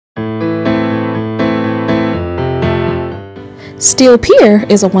Steel Pier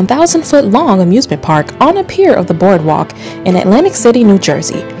is a 1,000-foot-long amusement park on a pier of the boardwalk in Atlantic City, New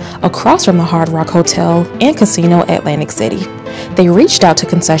Jersey, across from the Hard Rock Hotel and Casino Atlantic City. They reached out to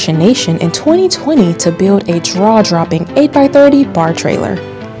Concession Nation in 2020 to build a jaw-dropping 8x30 bar trailer.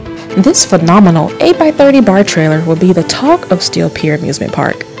 This phenomenal 8x30 bar trailer will be the talk of Steel Pier Amusement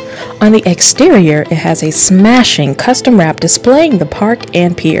Park. On the exterior, it has a smashing custom wrap displaying the park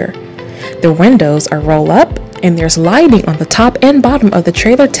and pier. The windows are roll-up, and there's lighting on the top and bottom of the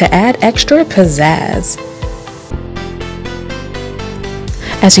trailer to add extra pizzazz.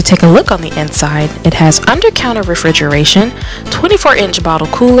 As you take a look on the inside, it has under-counter refrigeration, 24-inch bottle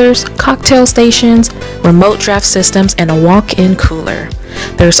coolers, cocktail stations, remote draft systems, and a walk-in cooler.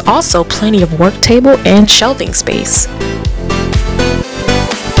 There's also plenty of work table and shelving space.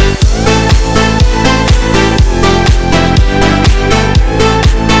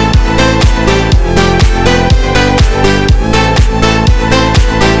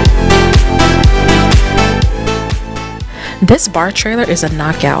 This bar trailer is a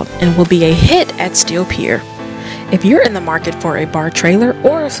knockout and will be a hit at Steel Pier. If you're in the market for a bar trailer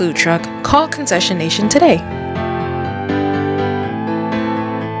or a food truck, call Concession Nation today.